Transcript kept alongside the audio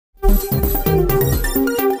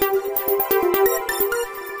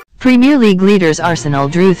Premier League leaders Arsenal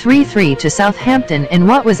drew 3-3 to Southampton in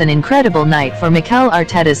what was an incredible night for Mikel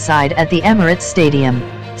Arteta's side at the Emirates Stadium.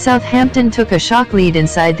 Southampton took a shock lead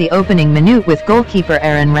inside the opening minute with goalkeeper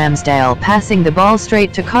Aaron Ramsdale passing the ball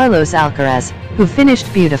straight to Carlos Alcaraz, who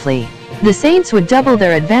finished beautifully. The Saints would double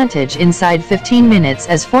their advantage inside 15 minutes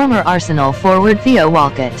as former Arsenal forward Theo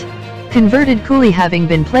Walcott converted coolly, having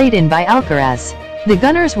been played in by Alcaraz. The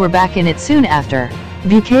Gunners were back in it soon after.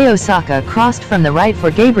 Bukayo Saka crossed from the right for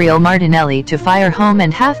Gabriel Martinelli to fire home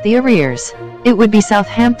and half the arrears. It would be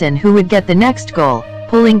Southampton who would get the next goal,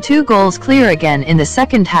 pulling 2 goals clear again in the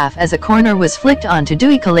second half as a corner was flicked on to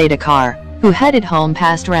Duje Caleta-Car, who headed home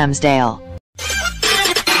past Ramsdale.